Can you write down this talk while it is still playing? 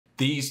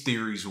These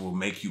theories will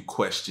make you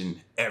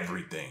question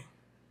everything.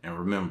 And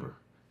remember,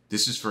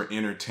 this is for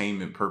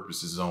entertainment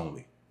purposes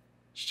only.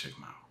 Let's check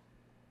them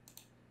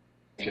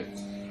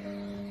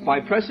out. By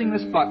pressing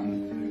this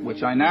button,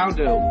 which I now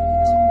do,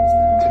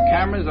 the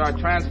cameras are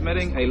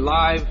transmitting a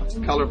live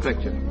color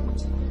picture.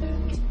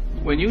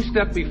 When you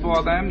step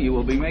before them, you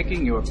will be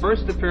making your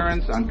first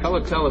appearance on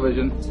color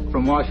television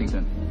from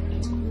Washington.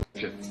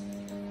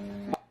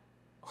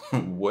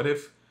 What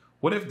if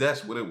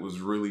that's what it was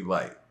really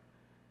like?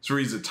 So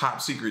reads a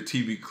top secret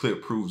TV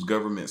clip proves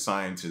government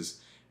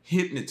scientists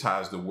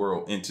hypnotized the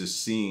world into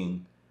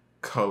seeing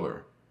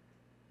color.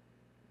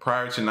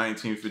 Prior to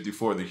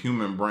 1954, the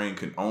human brain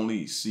could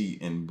only see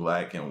in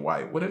black and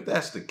white. What if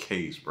that's the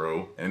case,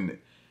 bro? And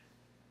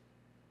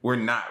we're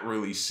not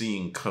really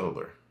seeing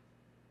color.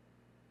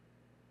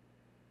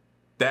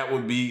 That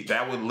would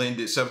lend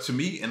itself to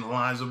me in the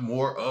lines of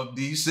more of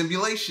the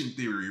simulation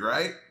theory,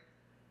 right?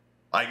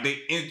 Like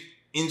they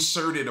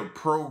inserted a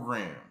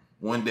program.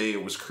 One day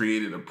it was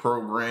created a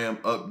program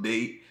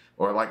update,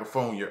 or like a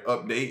phone, your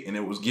update, and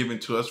it was given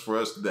to us for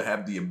us to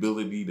have the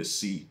ability to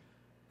see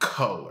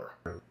color.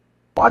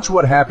 Watch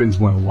what happens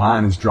when a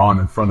line is drawn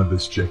in front of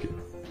this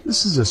chicken.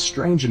 This is a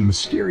strange and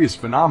mysterious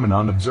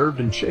phenomenon observed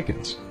in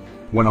chickens.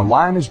 When a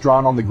line is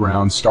drawn on the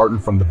ground starting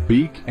from the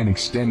beak and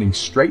extending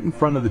straight in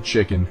front of the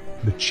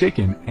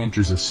chicken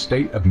enters a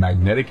state of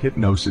magnetic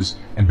hypnosis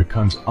and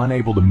becomes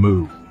unable to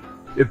move.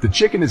 If the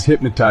chicken is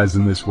hypnotized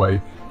in this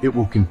way, it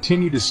will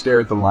continue to stare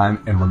at the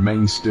line and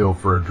remain still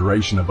for a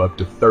duration of up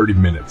to 30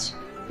 minutes.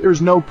 There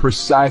is no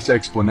precise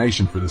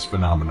explanation for this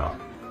phenomenon.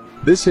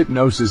 This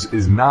hypnosis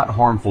is not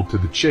harmful to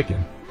the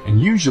chicken,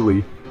 and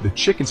usually the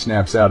chicken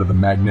snaps out of the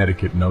magnetic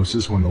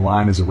hypnosis when the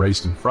line is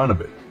erased in front of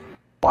it.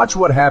 Watch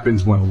what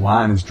happens when a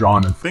line is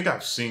drawn. I think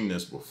I've seen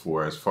this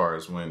before, as far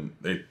as when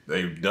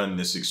they've done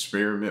this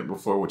experiment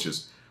before, which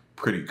is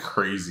pretty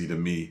crazy to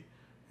me.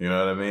 You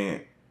know what I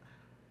mean?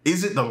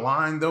 Is it the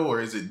line though,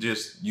 or is it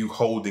just you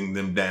holding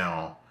them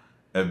down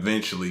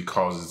eventually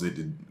causes it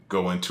to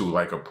go into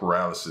like a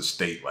paralysis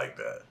state like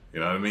that? You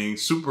know what I mean?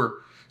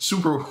 Super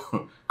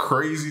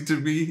crazy to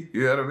me.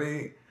 You know what I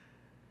mean?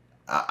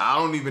 I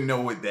don't even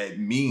know what that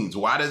means.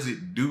 Why does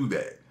it do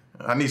that?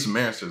 I need some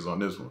answers on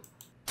this one.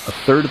 A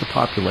third of the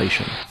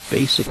population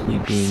basically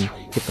being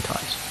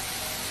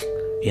hypnotized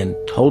and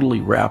totally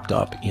wrapped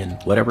up in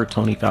whatever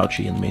Tony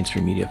Fauci and the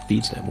mainstream media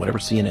feeds them, whatever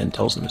CNN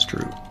tells them is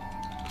true.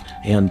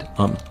 And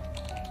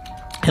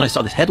I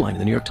saw this headline in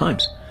the New York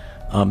Times,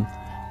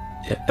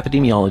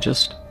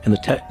 epidemiologist, and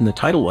the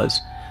title was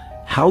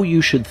 "How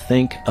You Should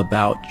Think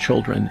About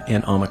Children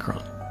and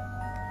Omicron."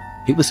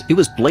 It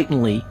was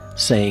blatantly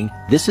saying,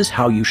 this is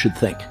how you should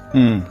think.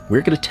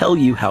 We're going to tell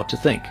you how to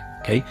think.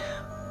 Okay,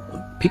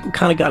 people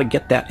kind of got to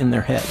get that in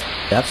their head.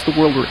 That's the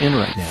world we're in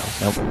right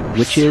now,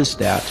 which is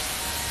that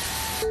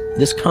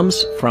this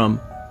comes from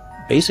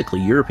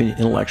basically European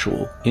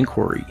intellectual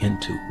inquiry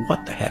into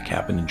what the heck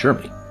happened in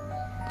Germany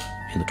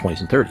in the 20s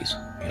and 30s.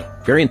 You know,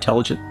 very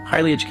intelligent,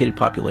 highly educated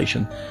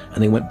population,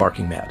 and they went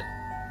barking mad.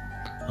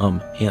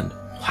 And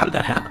how did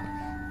that happen?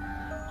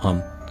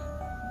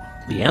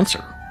 The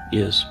answer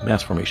is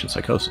mass formation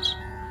psychosis.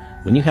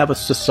 When you have a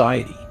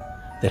society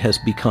that has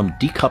become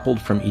decoupled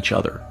from each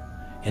other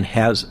and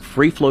has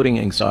free-floating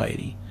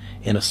anxiety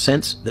and a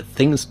sense that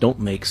things don't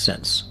make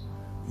sense,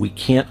 we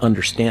can't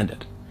understand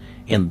it,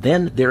 and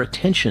then their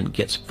attention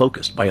gets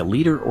focused by a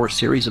leader or a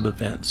series of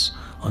events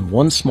on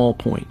one small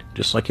point,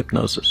 just like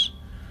hypnosis,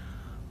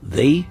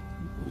 they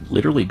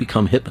literally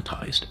become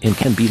hypnotized and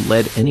can be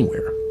led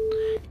anywhere.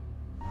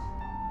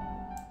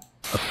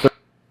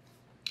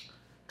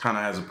 Kind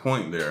of has a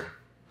point there.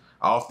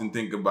 I often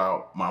think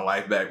about my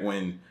life back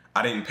when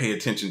I didn't pay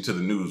attention to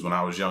the news when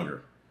I was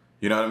younger.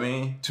 You know what I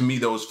mean? To me,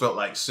 those felt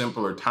like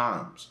simpler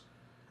times.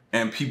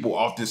 And people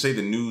often say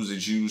the news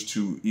is used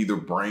to either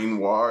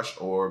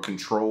brainwash or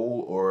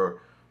control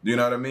or, you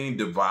know what I mean,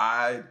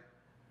 divide,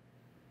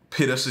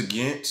 pit us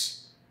against.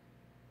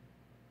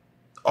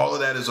 All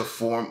of that is a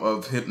form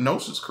of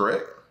hypnosis,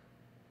 correct?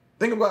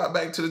 Think about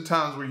back to the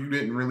times where you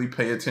didn't really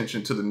pay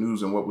attention to the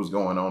news and what was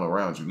going on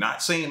around you.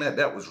 Not saying that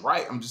that was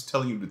right. I'm just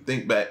telling you to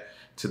think back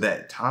to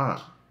that time.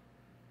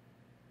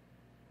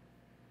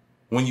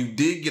 When you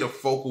did get a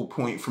focal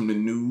point from the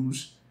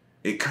news,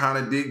 it kind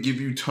of did give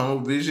you tunnel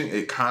vision.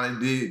 It kind of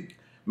did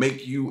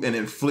make you and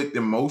inflict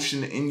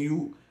emotion in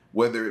you,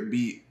 whether it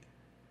be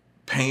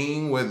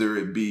pain, whether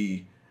it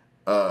be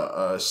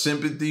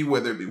sympathy,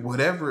 whether it be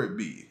whatever it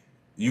be.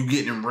 You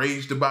getting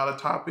enraged about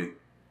a topic.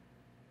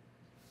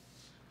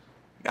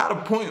 Got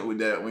a point with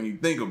that when you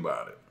think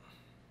about it.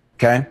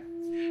 Okay.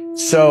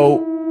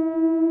 So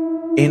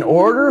in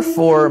order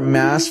for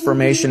mass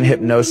formation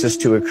hypnosis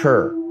to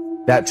occur,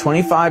 that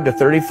 25 to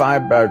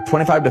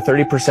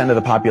 30% of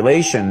the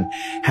population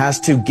has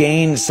to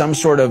gain some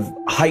sort of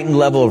heightened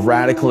level of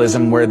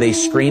radicalism where they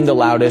scream the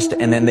loudest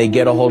and then they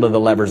get a hold of the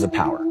levers of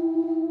power.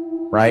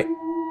 Right?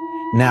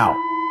 Now,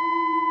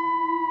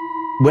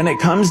 when it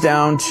comes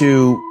down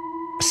to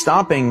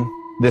stopping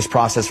this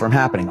process from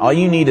happening. All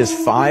you need is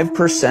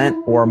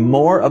 5% or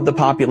more of the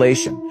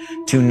population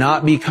to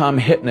not become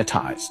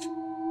hypnotized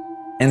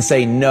and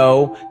say,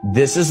 no,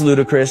 this is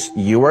ludicrous.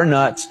 You are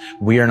nuts.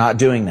 We are not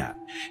doing that.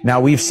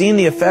 Now, we've seen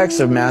the effects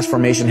of mass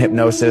formation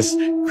hypnosis,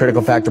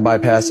 critical factor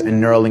bypass,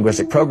 and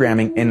neurolinguistic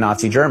programming in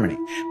Nazi Germany.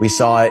 We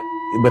saw it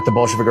with the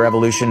Bolshevik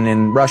Revolution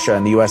in Russia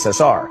and the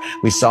USSR.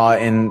 We saw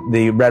it in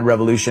the Red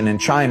Revolution in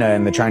China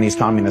and the Chinese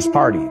Communist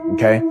Party,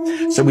 okay?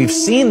 So we've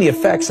seen the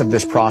effects of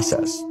this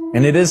process,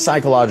 and it is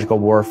psychological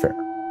warfare,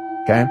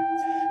 okay?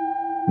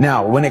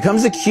 Now, when it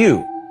comes to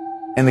Q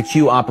and the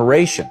Q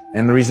operation,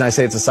 and the reason I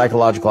say it's a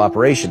psychological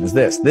operation is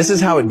this. This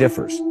is how it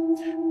differs.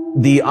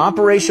 The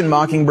Operation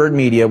Mockingbird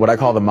media, what I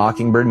call the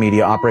Mockingbird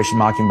media, Operation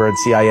Mockingbird,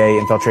 CIA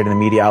infiltrating the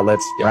media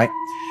outlets, right?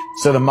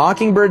 So the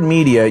Mockingbird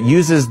media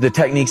uses the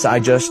techniques I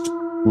just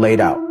laid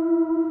out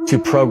to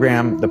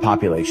program the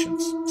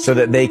populations so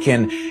that they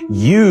can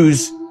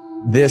use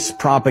this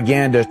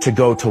propaganda to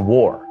go to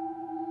war.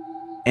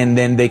 And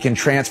then they can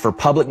transfer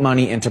public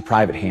money into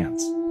private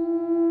hands.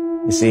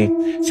 You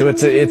see? So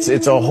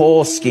it's a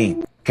whole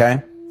scheme,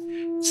 okay?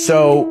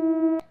 So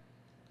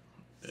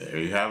there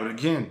you have it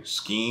again.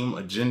 Scheme,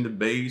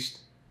 agenda-based.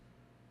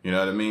 You know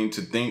what I mean?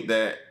 To think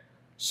that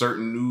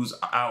certain news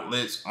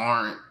outlets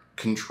aren't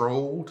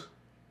controlled.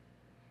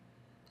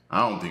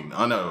 I don't think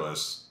none of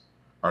us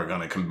are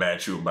going to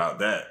combat you about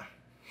that.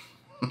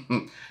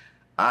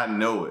 I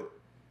know it.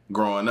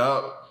 Growing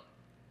up,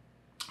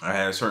 I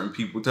had certain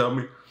people tell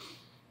me,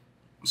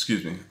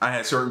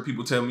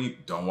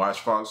 don't watch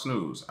Fox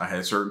News. I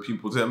had certain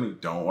people tell me,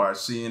 don't watch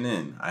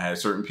CNN. I had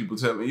certain people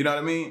tell me, you know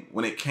what I mean?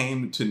 When it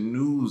came to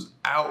news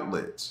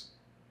outlets,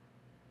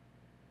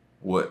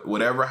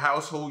 whatever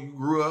household you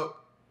grew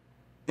up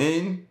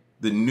in,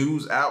 the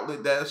news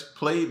outlet that's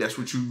played, that's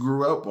what you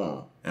grew up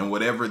on. And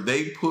whatever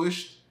they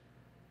pushed,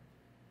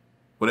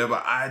 whatever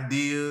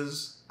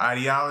ideas,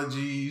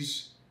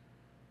 ideologies,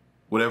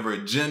 whatever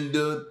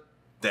agenda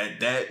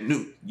that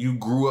new, you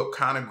grew up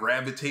kind of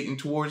gravitating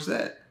towards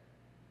that.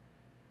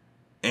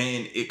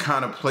 And it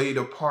kind of played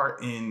a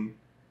part in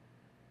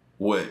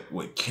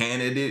what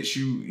candidates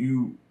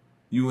you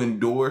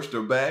endorsed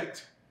or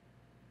backed.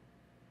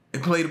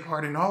 It played a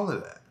part in all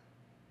of that.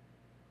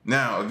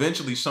 Now,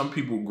 eventually some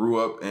people grew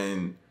up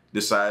and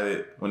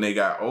decided when they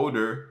got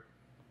older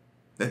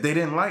that they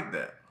didn't like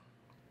that.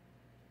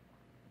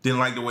 Didn't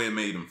like the way it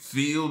made them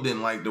feel,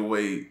 didn't like the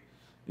way,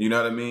 you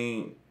know what I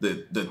mean?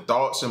 The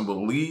thoughts and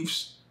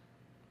beliefs.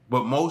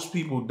 But most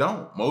people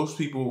don't. Most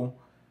people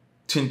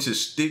tend to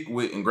stick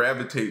with and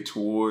gravitate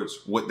towards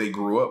what they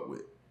grew up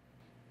with.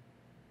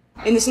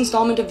 In this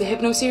installment of the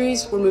Hypno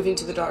series, we're moving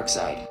to the dark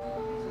side.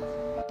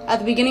 At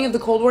the beginning of the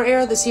Cold War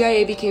era, the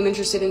CIA became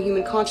interested in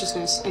human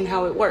consciousness and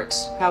how it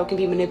works, how it can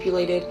be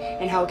manipulated,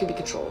 and how it can be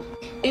controlled.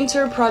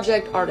 Enter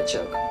Project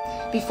Artichoke.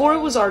 Before it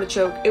was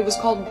Artichoke, it was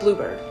called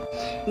Bluebird.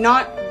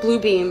 Not Blue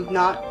Beam,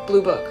 not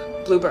Blue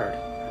Book, Bluebird.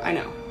 I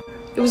know.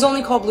 It was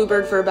only called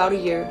Bluebird for about a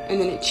year,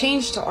 and then it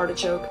changed to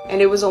Artichoke, and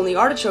it was only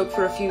Artichoke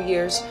for a few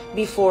years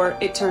before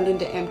it turned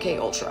into MK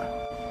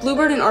Ultra.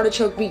 Bluebird and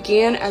Artichoke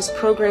began as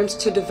programs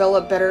to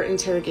develop better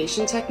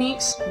interrogation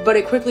techniques, but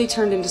it quickly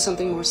turned into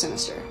something more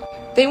sinister.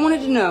 They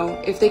wanted to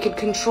know if they could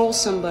control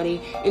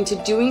somebody into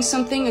doing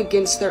something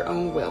against their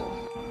own will.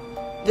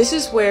 This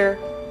is where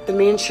the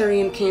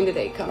Manchurian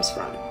Candidate comes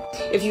from.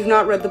 If you've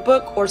not read the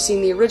book, or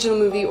seen the original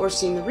movie, or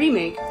seen the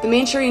remake, the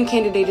Manchurian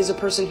Candidate is a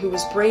person who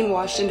was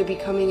brainwashed into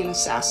becoming an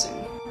assassin.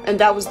 And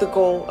that was the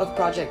goal of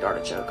Project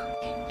Artichoke.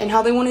 And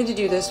how they wanted to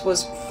do this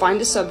was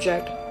find a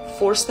subject,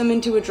 force them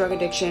into a drug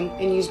addiction,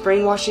 and use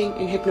brainwashing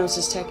and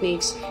hypnosis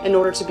techniques in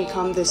order to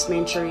become this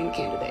Manchurian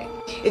Candidate.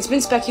 It's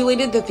been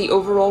speculated that the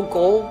overall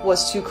goal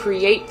was to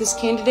create this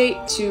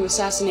candidate to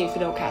assassinate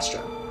Fidel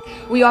Castro.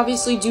 We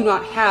obviously do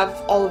not have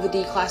all of the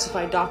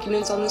declassified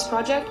documents on this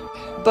project,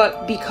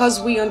 but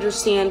because we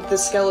understand the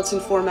skeleton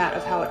format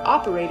of how it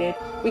operated,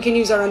 we can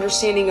use our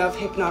understanding of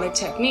hypnotic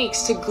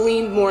techniques to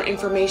glean more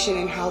information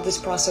in how this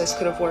process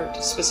could have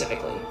worked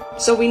specifically.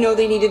 So we know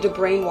they needed to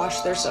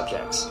brainwash their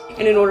subjects.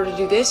 And in order to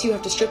do this, you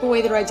have to strip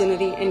away their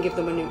identity and give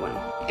them a new one.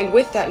 And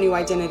with that new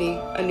identity,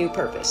 a new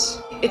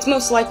purpose. It's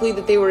most likely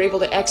that they were able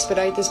to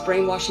expedite this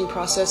brainwashing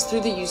process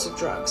through the use of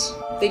drugs.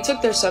 They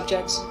took their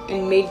subjects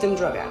and made them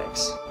drug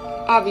addicts.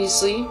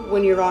 Obviously,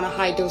 when you're on a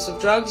high dose of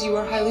drugs, you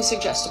are highly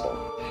suggestible.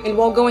 And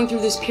while going through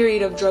this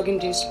period of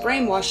drug-induced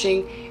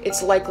brainwashing,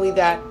 it's likely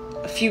that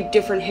a few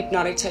different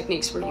hypnotic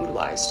techniques were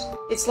utilized.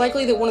 It's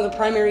likely that one of the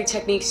primary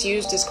techniques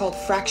used is called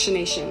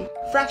fractionation.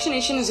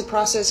 Fractionation is a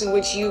process in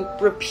which you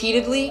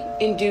repeatedly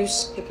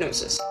induce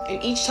hypnosis.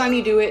 And each time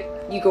you do it,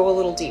 you go a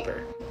little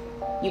deeper.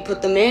 You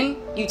put them in,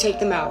 you take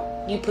them out.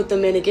 You put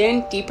them in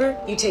again, deeper,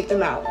 you take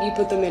them out. You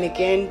put them in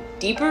again,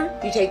 deeper,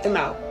 you take them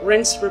out.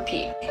 Rinse,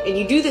 repeat. And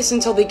you do this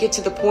until they get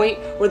to the point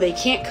where they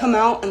can't come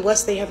out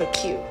unless they have a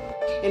cue.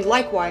 And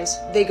likewise,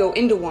 they go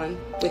into one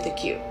with a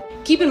cue.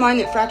 Keep in mind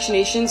that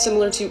fractionation,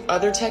 similar to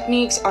other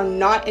techniques, are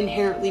not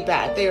inherently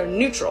bad. They are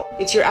neutral.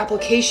 It's your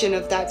application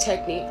of that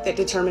technique that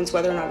determines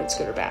whether or not it's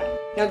good or bad.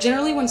 Now,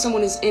 generally when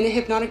someone is in a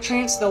hypnotic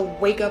trance, they'll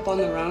wake up on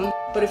their own.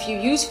 But if you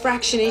use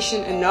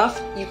fractionation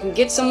enough, you can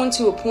get someone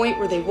to a point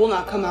where they will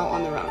not come out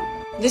on their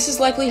own. This is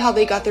likely how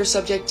they got their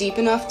subject deep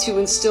enough to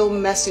instill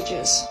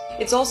messages.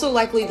 It's also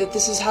likely that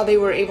this is how they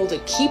were able to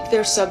keep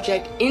their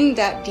subject in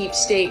that deep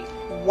state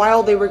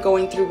while they were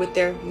going through with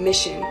their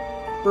mission.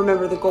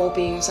 Remember, the goal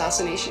being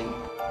assassination.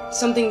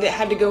 Something that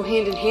had to go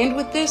hand in hand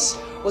with this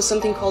was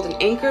something called an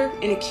anchor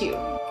and a cue.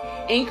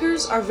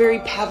 Anchors are very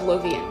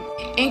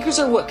Pavlovian. Anchors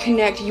are what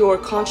connect your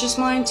conscious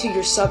mind to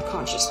your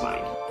subconscious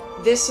mind.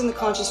 This in the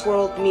conscious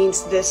world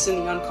means this in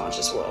the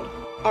unconscious world.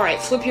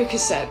 Alright, flip your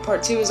cassette.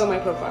 Part 2 is on my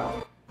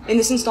profile. In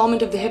this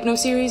installment of the Hypno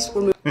series,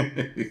 we're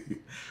moving...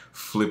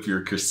 Flip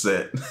your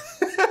cassette.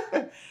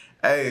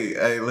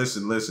 Hey,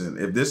 listen.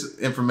 If this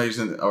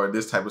information or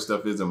this type of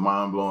stuff isn't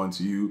mind-blowing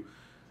to you,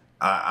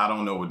 I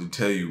don't know what to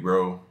tell you,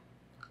 bro.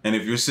 And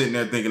if you're sitting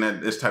there thinking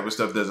that this type of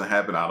stuff doesn't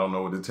happen, I don't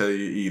know what to tell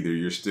you either.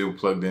 You're still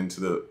plugged into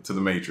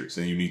the matrix,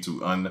 and you need to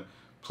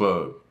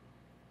unplug.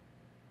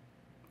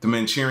 The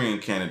Manchurian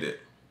Candidate.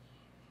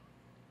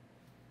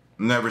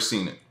 Never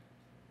seen it.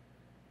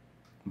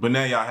 But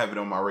now y'all have it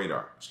on my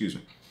radar. Excuse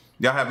me.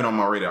 Y'all have it on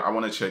my radar. I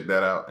want to check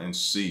that out and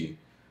see.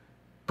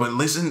 But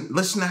listen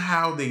to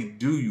how they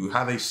do you,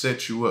 how they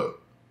set you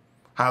up,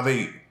 how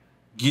they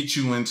get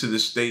you into the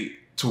state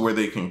to where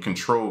they can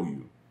control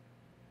you.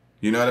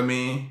 You know what I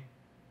mean?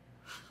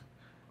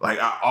 Like,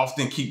 I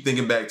often keep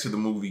thinking back to the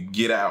movie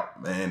Get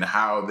Out, man,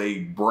 how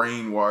they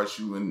brainwash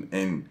you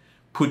and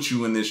put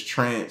you in this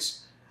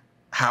trance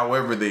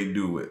however they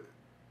do it.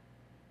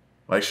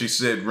 Like she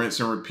said, rinse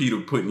and repeat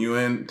of putting you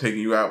in, taking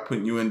you out,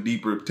 putting you in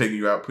deeper, taking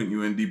you out, putting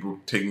you in deeper,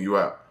 taking you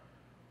out.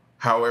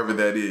 However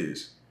that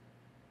is.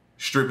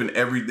 Stripping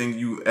everything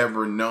you've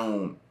ever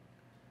known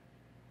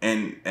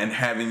and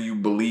having you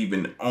believe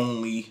in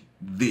only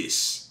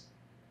this.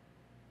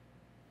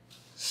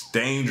 It's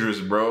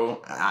dangerous,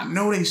 bro. I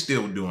know they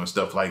still doing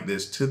stuff like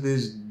this to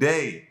this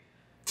day.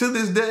 To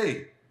this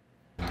day.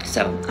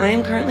 So, I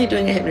am currently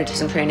doing a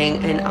hypnotism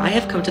training, and I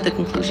have come to the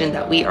conclusion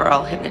that we are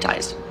all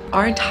hypnotized.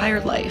 Our entire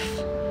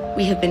life,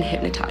 we have been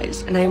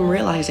hypnotized, and I am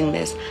realizing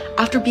this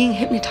after being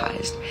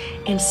hypnotized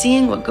and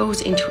seeing what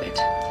goes into it.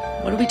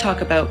 What do we talk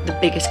about the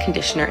biggest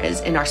conditioner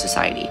is in our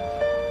society?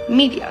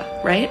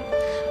 Media, right?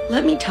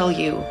 Let me tell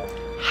you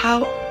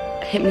how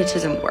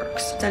hypnotism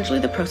works. Essentially,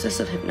 the process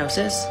of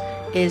hypnosis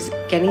is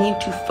getting you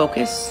to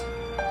focus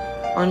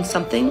on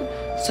something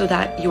so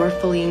that you're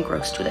fully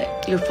engrossed with it.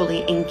 You're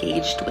fully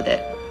engaged with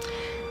it.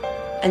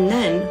 And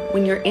then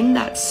when you're in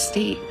that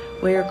state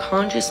where your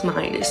conscious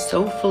mind is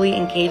so fully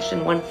engaged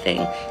in one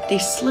thing, they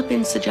slip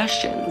in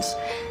suggestions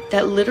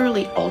that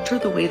literally alter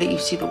the way that you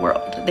see the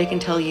world. They can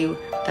tell you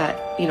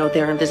that, you know,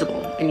 they're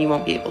invisible and you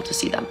won't be able to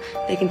see them.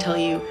 They can tell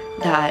you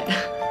that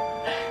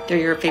they're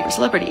your favorite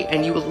celebrity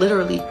and you will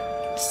literally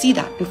see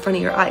that in front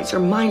of your eyes.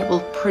 Your mind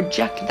will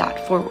project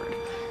that forward.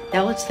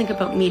 Now let's think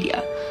about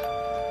media.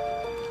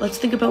 Let's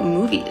think about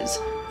movies.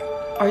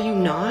 Are you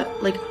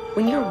not, like,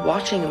 when you're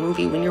watching a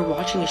movie, when you're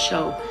watching a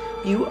show,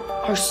 you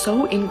are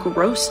so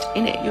engrossed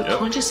in it. Your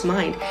conscious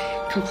mind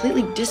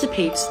completely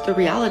dissipates the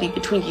reality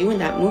between you and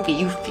that movie.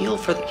 You feel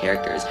for the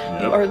characters.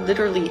 You are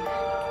literally,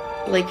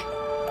 like,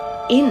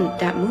 in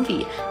that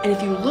movie. And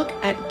if you look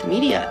at the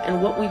media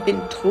and what we've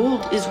been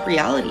told is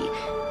reality,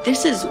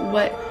 this is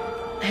what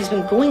has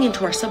been going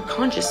into our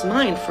subconscious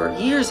mind for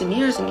years and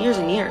years and years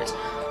and years.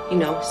 You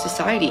know,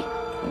 society,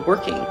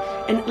 working.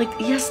 And, like,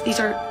 yes, these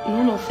are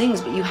normal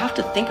things, but you have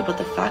to think about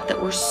the fact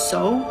that we're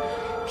so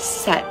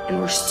set and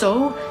we're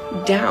so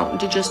down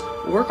to just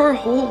work our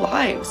whole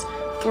lives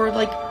for,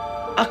 like,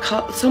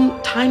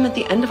 some time at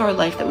the end of our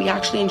life that we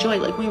actually enjoy.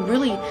 Like, we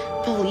really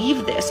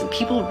believe this, and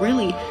people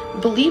really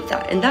believe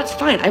that, and that's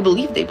fine. I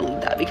believe they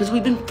believe that because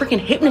we've been freaking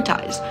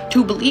hypnotized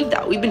to believe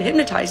that. We've been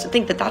hypnotized to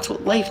think that that's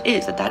what life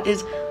is, that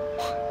is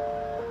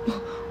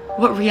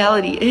what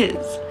reality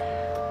is.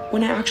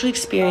 When I actually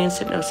experienced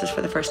hypnosis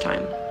for the first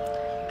time,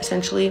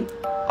 essentially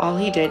all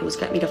he did was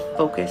get me to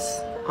focus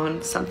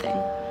on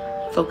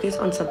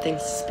something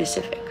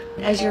specific.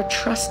 As you're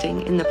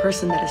trusting in the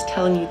person that is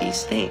telling you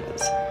these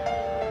things,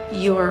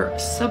 your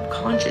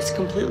subconscious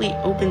completely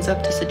opens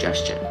up to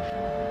suggestion.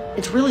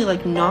 It's really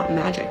like not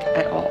magic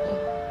at all.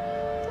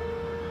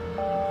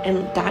 And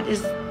that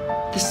is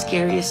the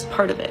scariest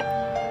part of it.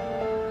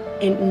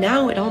 And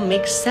now it all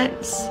makes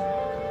sense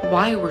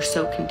why we're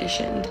so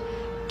conditioned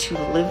to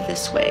live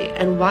this way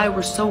and why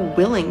we're so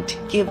willing to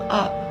give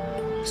up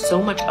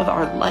so much of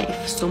our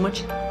life, so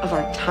much of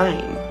our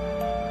time,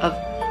 of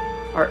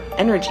our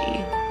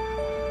energy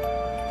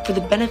for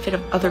the benefit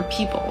of other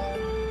people.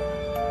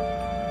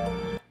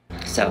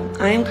 So,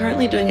 I am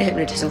currently doing a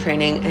hypnotism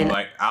training, and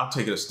like, I'll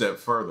take it a step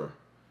further.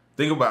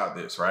 Think about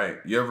this, right?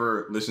 You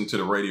ever listen to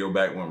the radio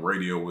back when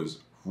radio was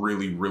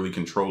really, really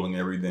controlling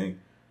everything?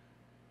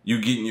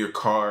 You get in your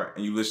car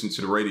and you listen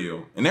to the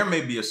radio, and there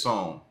may be a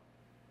song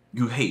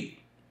you hate.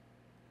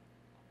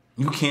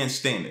 You can't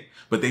stand it,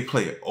 but they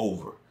play it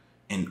over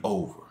and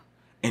over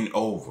and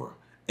over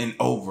and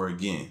over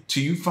again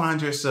till you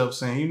find yourself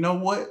saying, you know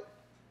what?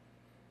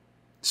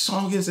 The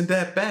song isn't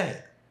that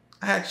bad.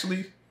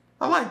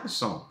 I like the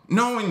song.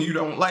 Knowing you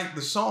don't like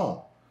the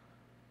song,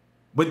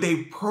 But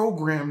they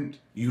programmed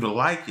you to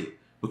like it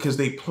because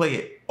they play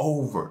it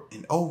over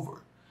and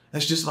over.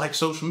 That's just like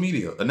social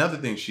media. Another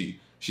thing she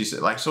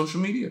said, like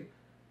social media.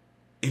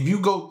 If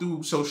you go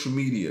through social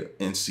media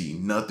and see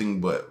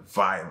nothing but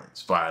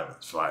violence,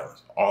 violence,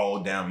 violence all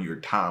down your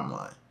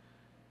timeline,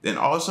 then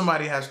all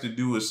somebody has to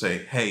do is say,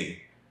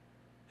 hey,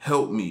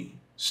 help me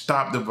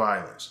stop the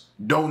violence.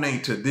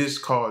 Donate to this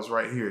cause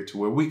right here to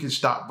where we can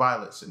stop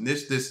violence and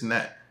this, and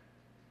that.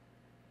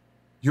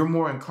 You're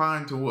more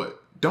inclined to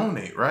what?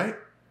 Donate, right?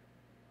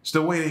 It's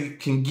the way they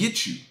can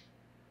get you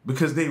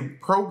because they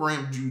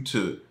programmed you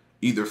to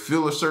either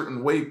feel a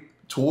certain way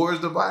towards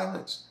the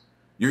violence.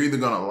 You're either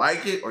going to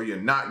like it or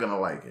you're not going to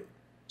like it.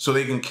 So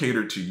they can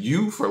cater to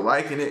you for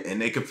liking it,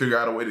 and they can figure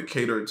out a way to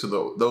cater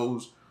to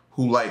those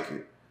who like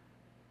it.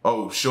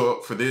 Oh, show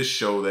up for this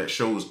show that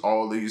shows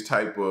all these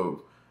type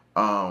of,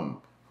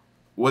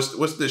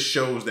 what's the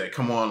shows that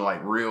come on,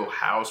 like Real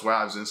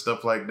Housewives and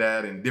stuff like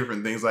that and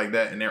different things like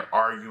that, and they're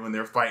arguing,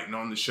 they're fighting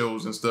on the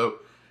shows and stuff.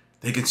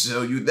 They can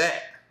sell you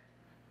that.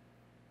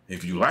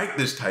 If you like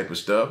this type of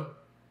stuff,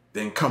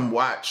 then come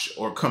watch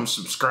or come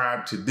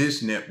subscribe to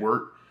this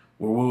network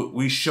where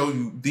we show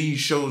you these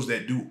shows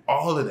that do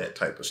all of that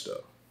type of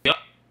stuff. Yep.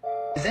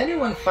 Does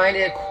anyone find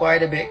it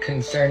quite a bit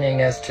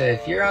concerning as to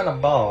if you're on a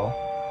ball,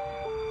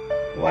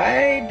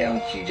 why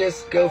don't you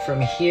just go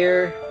from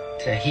here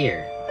to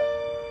here?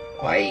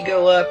 Why you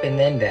go up and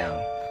then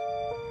down?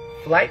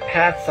 Flight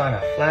paths on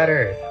a flat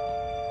earth.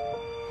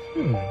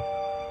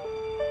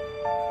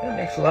 That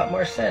makes a lot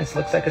more sense.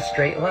 Looks like a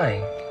straight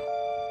line.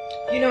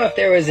 You know, if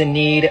there was a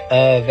need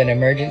of an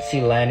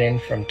emergency landing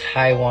from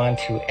Taiwan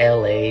to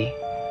LA,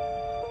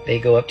 they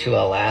go up to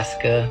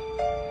Alaska.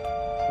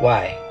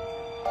 Why?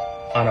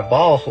 On a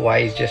ball,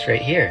 Hawaii's just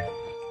right here.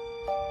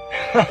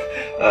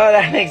 Oh,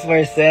 that makes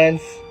more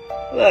sense.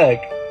 Look,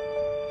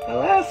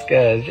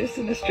 Alaska is just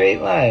in a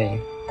straight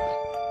line.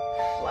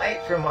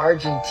 Flight from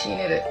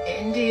Argentina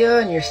to India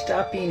and you're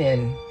stopping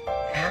in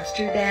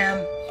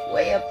Amsterdam,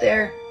 way up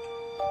there.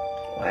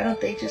 Why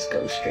don't they just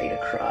go straight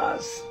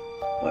across?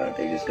 Why don't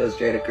they just go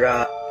straight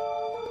across?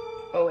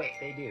 Oh wait,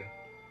 they do.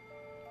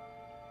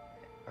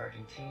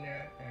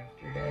 Argentina,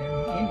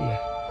 Amsterdam, India.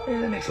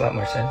 Yeah, that makes a lot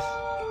more sense.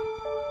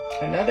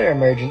 Another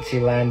emergency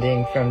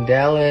landing from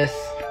Dallas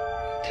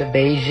to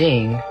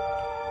Beijing.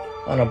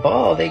 On a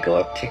ball, they go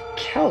up to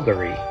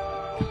Calgary.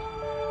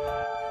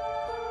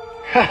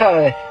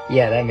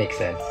 Yeah, that makes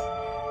sense.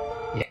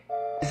 Yeah.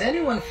 Does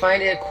anyone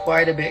find it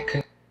quite a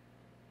bit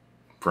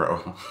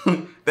Bro,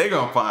 they're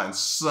gonna find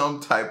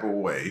some type of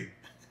way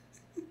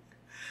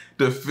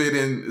to fit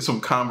in some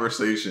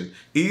conversation.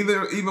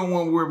 Even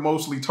when we're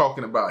mostly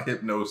talking about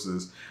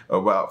hypnosis,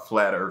 about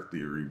flat earth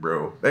theory,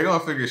 bro. They're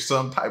gonna figure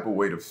some type of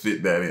way to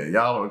fit that in.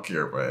 Y'all don't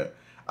care, man.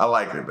 I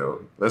like it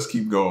though. Let's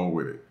keep going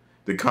with it.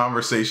 The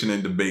conversation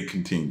and debate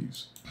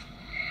continues.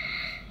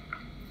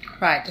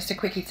 Right, just a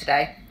quickie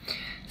today.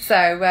 So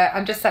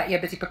I'm just sat here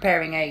busy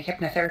preparing a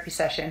hypnotherapy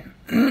session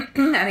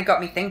and it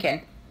got me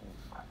thinking.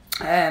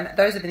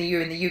 Those of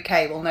you in the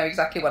UK will know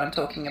exactly what I'm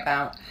talking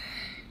about.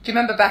 Do you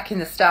remember back in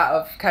the start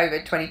of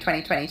COVID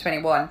 2020,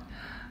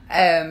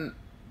 2021,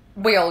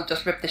 we all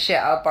just ripped the shit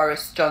out of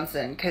Boris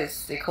Johnson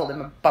because they called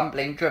him a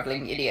bumbling,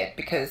 drivelling idiot,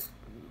 because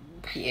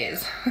he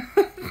is.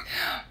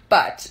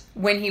 But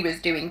when he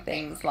was doing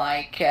things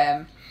like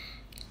the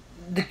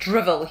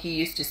drivel he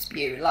used to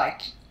spew,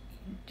 like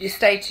you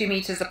stay 2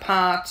 meters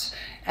apart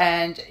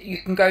and you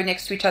can go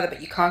next to each other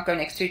but you can't go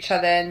next to each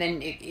other, and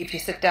then if you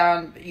sit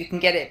down you can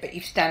get it, but if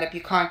you stand up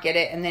you can't get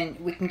it, and then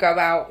we can go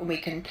out and we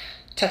can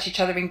touch each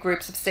other in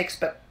groups of 6,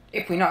 but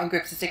if we're not in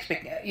groups of 6,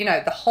 you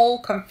know, the whole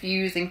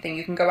confusing thing,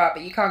 you can go out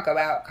but you can't go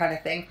out kind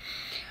of thing.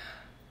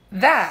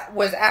 That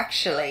was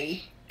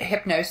actually a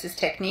hypnosis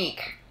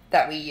technique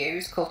that we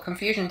use called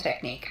confusion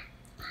technique.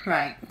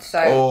 Right,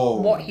 so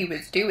what he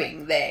was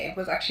doing there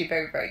was actually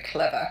very, very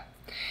clever.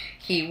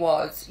 He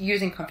was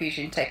using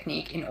confusion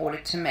technique in order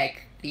to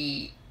make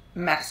the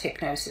mass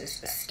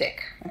hypnosis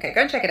stick. Okay,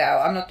 go and check it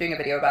out. I'm not doing a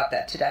video about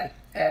that today.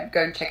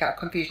 Go and check out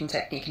confusion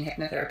technique in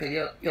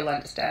hypnotherapy. You'll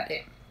understand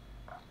it.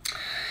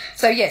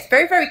 So yes,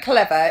 very, very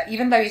clever.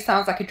 Even though he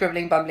sounds like a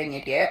dribbling, bumbling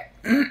idiot,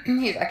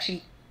 he's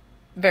actually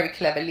very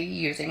cleverly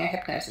using a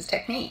hypnosis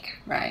technique,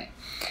 right?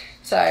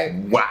 So,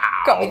 wow.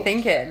 Got me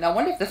thinking, I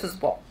wonder if this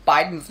is what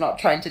Biden's not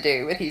trying to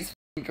do with his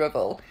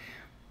drivel,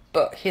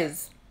 but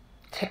his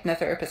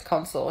hypnotherapist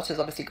consort has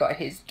obviously got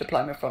his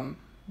diploma from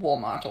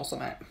Walmart or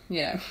something,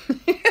 you know,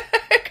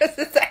 because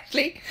this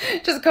actually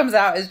just comes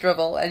out as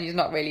drivel and he's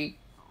not really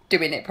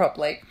doing it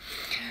properly.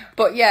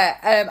 But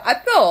yeah, I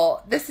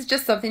thought this is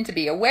just something to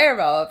be aware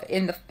of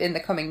in the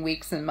coming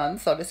weeks and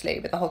months, obviously,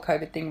 with the whole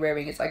COVID thing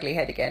rearing its ugly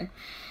head again.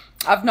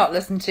 I've not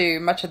listened to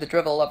much of the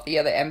drivel of the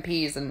other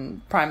MPs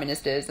and prime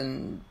ministers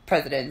and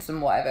presidents and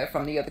whatever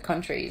from the other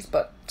countries,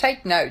 but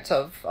take note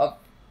of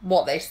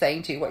what they're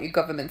saying to you, what your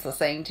governments are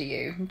saying to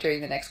you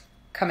during the next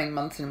coming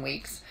months and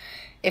weeks.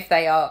 If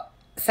they are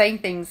saying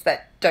things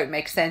that don't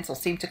make sense or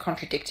seem to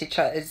contradict each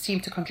other, seem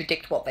to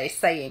contradict what they're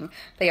saying,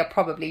 they are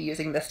probably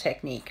using this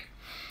technique.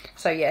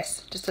 So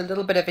yes, just a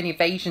little bit of an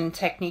evasion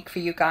technique for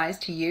you guys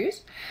to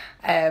use.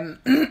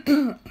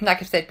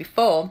 Like I've said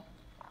before,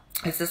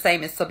 it's the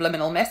same as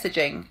subliminal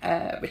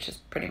messaging, which is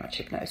pretty much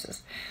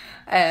hypnosis.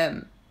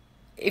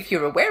 If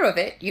you're aware of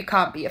it, you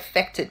can't be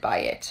affected by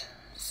it.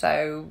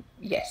 So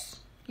yes,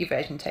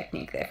 evasion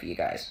technique there for you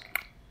guys.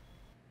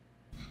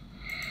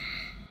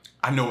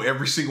 I know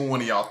every single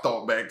one of y'all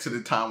thought back to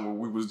the time where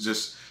we was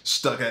just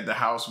stuck at the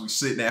house, we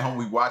sitting at home,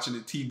 we watching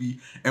the TV,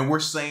 and we're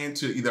saying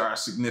to either our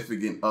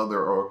significant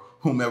other or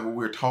whomever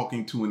we're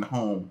talking to in the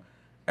home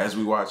as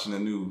we watching the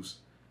news,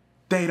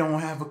 they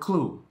don't have a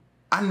clue.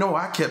 I know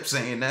I kept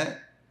saying that.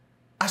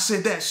 I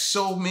said that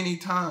so many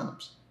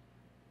times.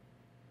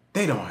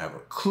 They don't have a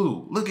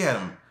clue. Look at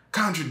them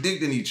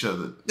contradicting each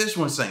other. This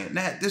one's saying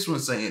that, this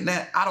one's saying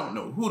that. I don't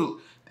know who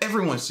to,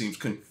 everyone seems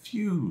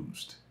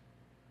confused.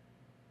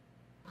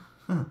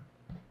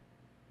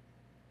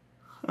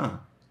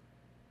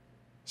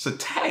 It's a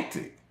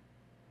tactic.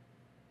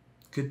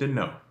 Good to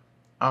know.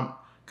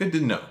 Good to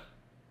know.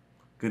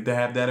 Good to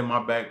have that in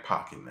my back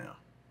pocket now.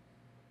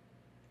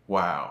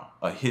 Wow,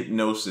 a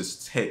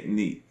hypnosis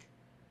technique.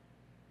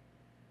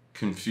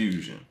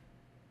 Confusion.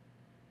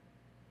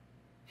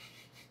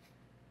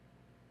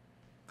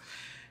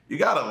 You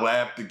gotta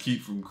laugh to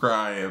keep from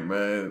crying,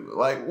 man.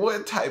 Like,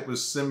 what type of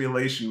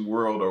simulation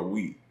world are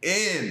we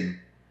in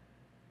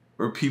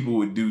where people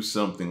would do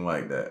something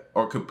like that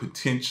or could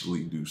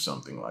potentially do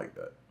something like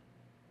that?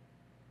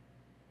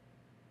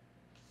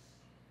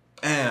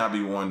 And I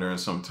be wondering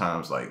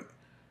sometimes, like,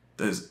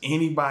 does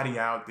anybody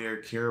out there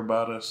care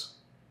about us?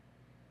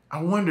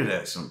 I wonder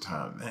that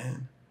sometimes,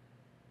 man.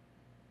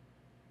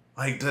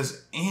 Like,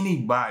 does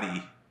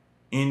anybody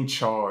in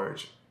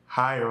charge,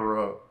 higher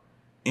up,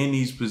 in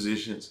these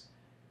positions,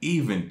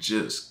 even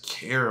just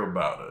care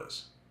about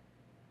us?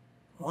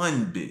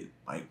 One bit,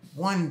 like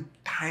one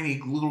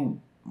tiny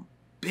little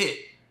bit.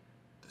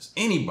 Does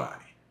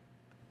anybody?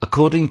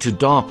 According to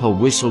DARPA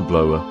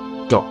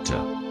whistleblower, Dr.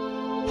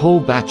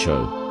 Paul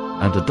Bacho,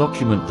 and a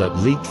document that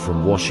leaked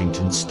from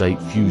Washington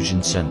State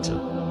Fusion Center,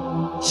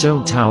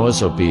 cell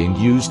towers are being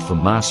used for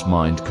mass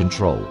mind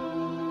control.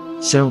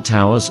 Cell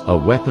towers are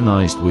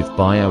weaponized with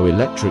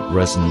bioelectric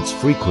resonance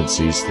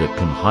frequencies that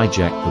can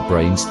hijack the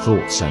brain's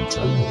thought center.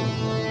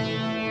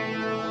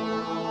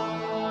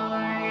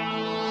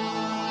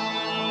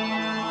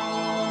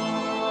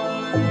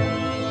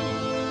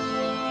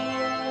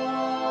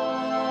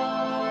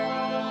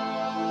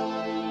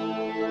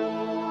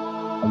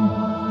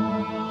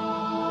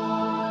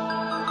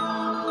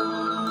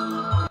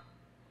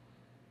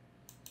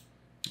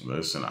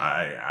 Listen,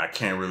 I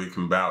can't really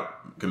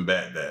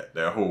combat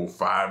that whole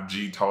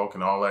 5G talk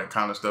and all that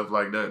kind of stuff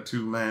like that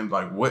too, man.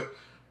 Like,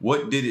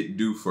 what did it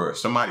do for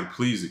us? Somebody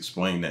please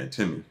explain that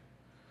to me.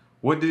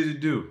 What did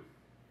it do?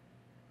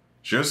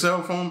 Is your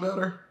cell phone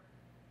better?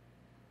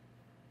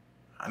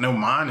 I know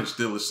mine is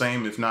still the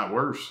same, if not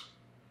worse.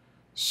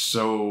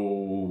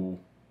 So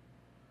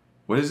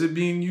what is it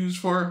being used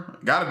for?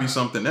 Gotta be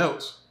something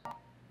else.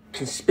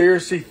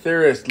 Conspiracy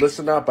theorists,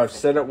 listen up. I've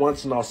said it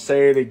once and I'll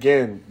say it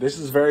again. This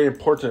is very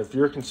important. If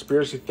you're a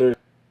conspiracy theorist,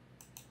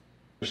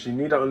 you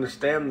need to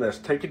understand this.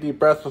 Take a deep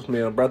breath with me.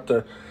 I'm about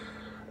to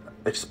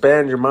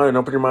expand your mind,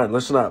 open your mind.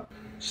 Listen up.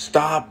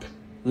 Stop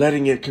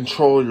letting it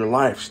control your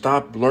life.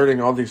 Stop blurting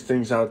all these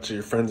things out to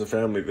your friends and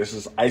family. This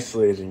is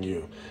isolating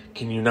you.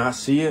 Can you not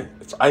see it?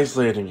 It's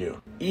isolating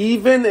you.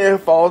 Even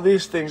if all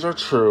these things are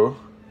true,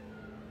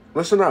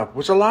 listen up,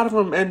 which a lot of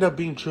them end up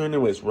being true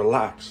anyways.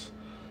 Relax.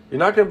 You're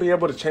not going to be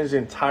able to change the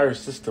entire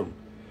system.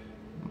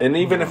 And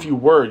even if you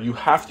were, you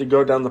have to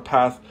go down the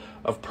path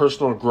of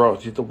personal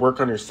growth. You have to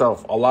work on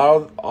yourself.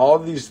 Allow all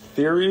these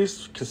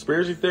theories,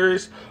 conspiracy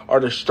theories,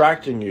 are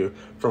distracting you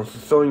from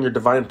fulfilling your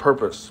divine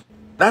purpose.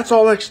 That's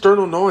all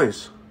external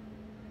noise.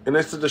 And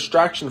it's a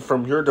distraction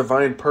from your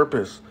divine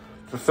purpose.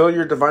 Fulfill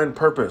your divine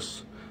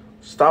purpose.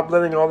 Stop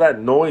letting all that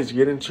noise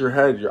get into your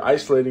head. You're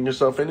isolating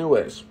yourself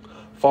anyways.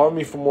 Follow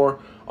me for more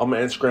on my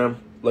Instagram.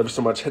 Love you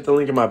so much. Hit the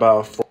link in my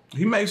bio.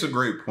 He makes a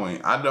great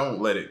point. I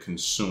don't let it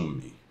consume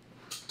me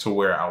to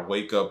where I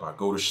wake up, I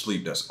go to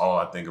sleep, that's all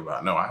I think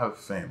about. No, I have a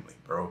family,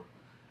 bro.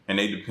 And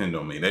they depend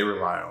on me. They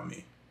rely on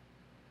me.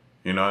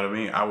 You know what I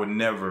mean? I would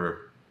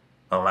never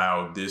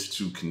allow this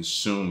to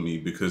consume me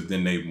because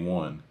then they've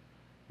won.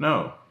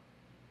 No.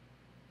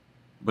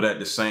 But at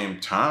the same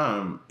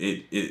time,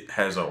 it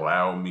has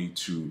allowed me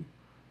to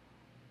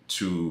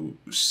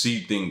see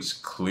things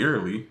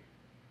clearly.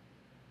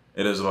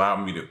 It has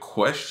allowed me to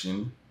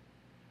question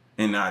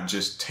and not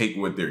just take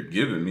what they're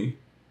giving me.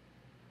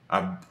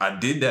 I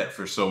did that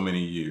for so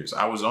many years.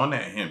 I was on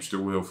that hamster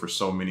wheel for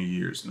so many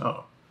years.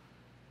 No.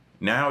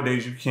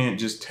 Nowadays, you can't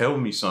just tell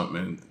me something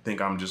and think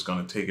I'm just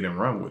going to take it and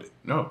run with it.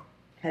 No.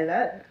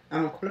 Hello,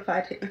 I'm a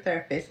qualified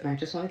hypnotherapist, and I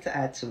just wanted to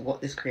add to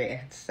what this creator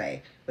had to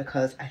say,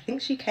 because I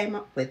think she came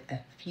up with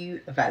a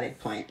few valid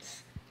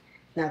points.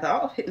 Now, the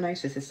art of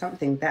hypnosis is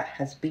something that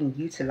has been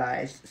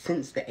utilized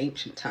since the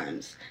ancient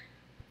times.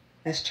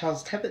 As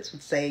Charles Tebbets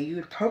would say, you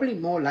would probably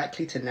more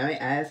likely to know it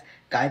as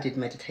guided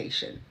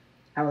meditation.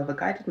 However,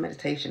 guided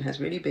meditation has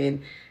really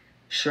been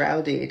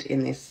shrouded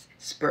in this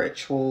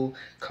spiritual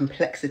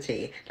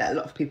complexity that a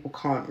lot of people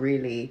can't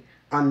really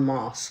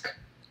unmask,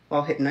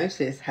 while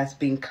hypnosis has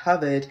been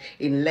covered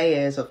in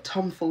layers of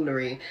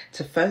tomfoolery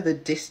to further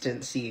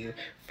distance you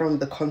from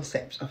the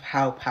concept of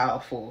how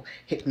powerful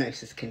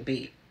hypnosis can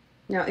be.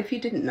 Now, if you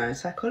didn't know,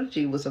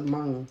 psychology was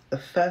among the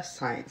first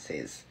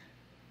sciences,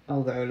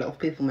 although a lot of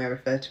people may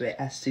refer to it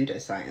as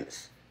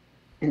pseudoscience.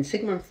 And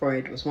Sigmund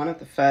Freud was one of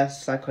the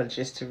first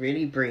psychologists to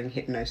really bring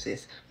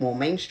hypnosis more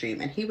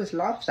mainstream, and he was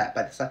laughed at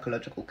by the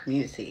psychological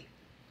community.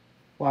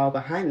 While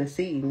behind the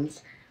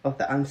scenes of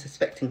the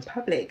unsuspecting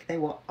public, they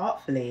were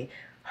artfully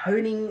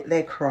honing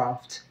their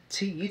craft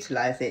to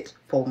utilize it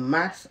for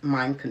mass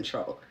mind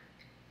control.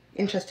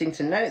 Interesting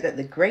to note that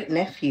the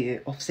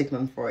great-nephew of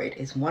Sigmund Freud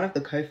is one of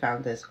the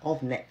co-founders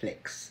of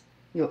Netflix.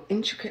 Your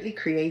intricately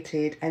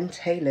created and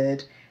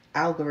tailored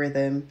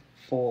algorithm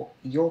for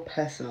your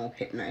personal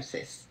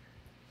hypnosis.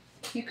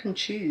 You can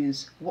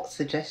choose what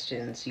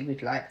suggestions you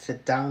would like to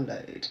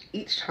download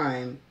each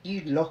time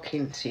you lock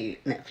into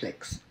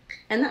Netflix.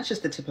 And that's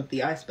just the tip of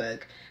the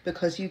iceberg,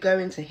 because you go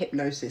into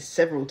hypnosis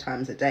several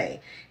times a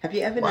day. Have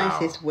you ever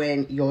noticed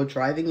when you're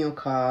driving your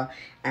car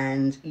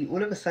and you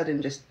all of a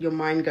sudden just your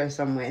mind goes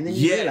somewhere and then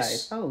you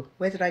realize, oh,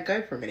 where did I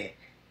go for a minute?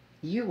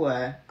 You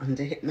were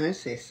under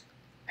hypnosis.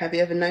 Have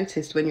you ever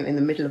noticed when you're in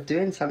the middle of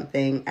doing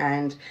something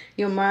and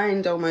your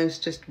mind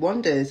almost just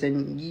wanders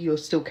and you're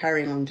still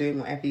carrying on doing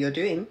whatever you're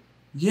doing?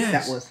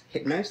 Yes. That was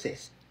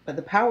hypnosis. But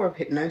the power of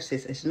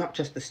hypnosis is not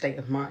just the state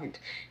of mind.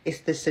 It's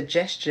the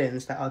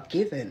suggestions that are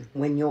given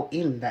when you're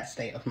in that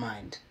state of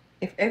mind.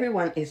 If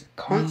everyone is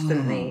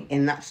constantly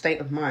in that state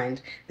of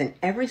mind, then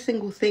every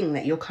single thing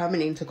that you're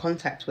coming into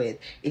contact with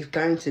is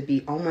going to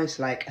be almost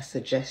like a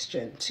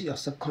suggestion to your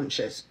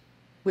subconscious,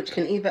 which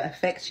can either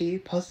affect you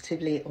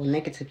positively or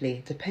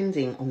negatively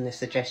depending on the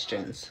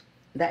suggestions.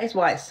 That is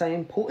why it's so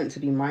important to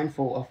be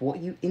mindful of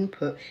what you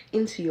input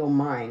into your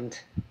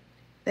mind.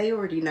 They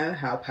already know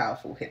how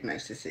powerful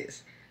hypnosis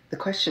is. The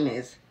question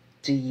is,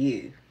 do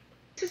you?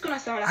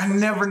 I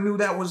never knew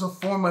that was a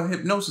form of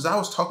hypnosis. I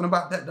was talking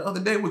about that the other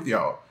day with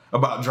y'all,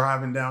 about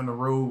driving down the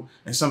road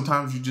and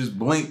sometimes you just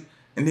blink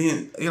and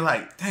then you're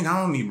like, dang,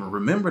 I don't even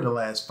remember the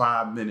last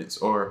 5 minutes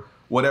or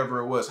whatever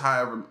it was,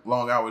 however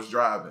long I was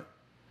driving.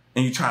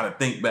 And you try to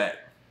think back.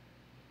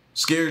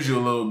 Scares you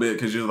a little bit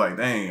because you're like,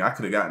 dang, I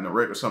could have gotten a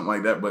wreck or something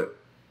like that. But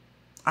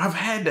I've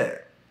had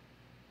that.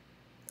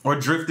 Or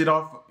drifted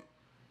off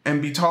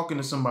and be talking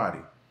to somebody.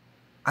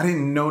 I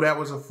didn't know that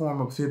was a form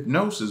of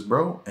hypnosis,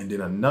 bro. And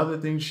then another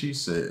thing she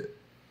said,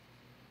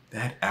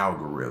 that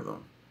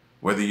algorithm,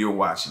 whether you're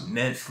watching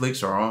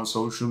Netflix or on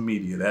social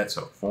media, that's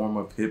a form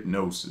of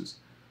hypnosis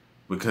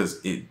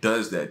because it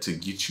does that to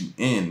get you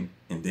in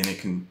and then it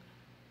can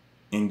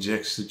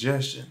inject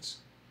suggestions.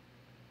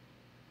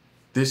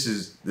 This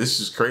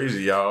is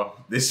crazy, y'all.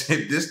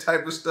 This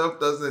type of stuff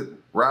doesn't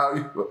rile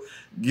you,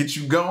 get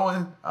you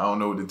going. I don't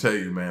know what to tell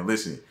you, man.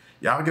 Listen,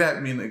 y'all get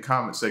at me in the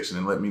comment section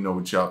and let me know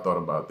what y'all thought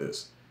about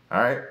this. All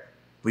right?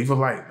 Leave a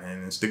like, man,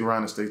 and stick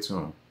around and stay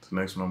tuned. Till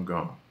next one, I'm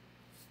gone.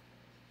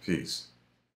 Peace.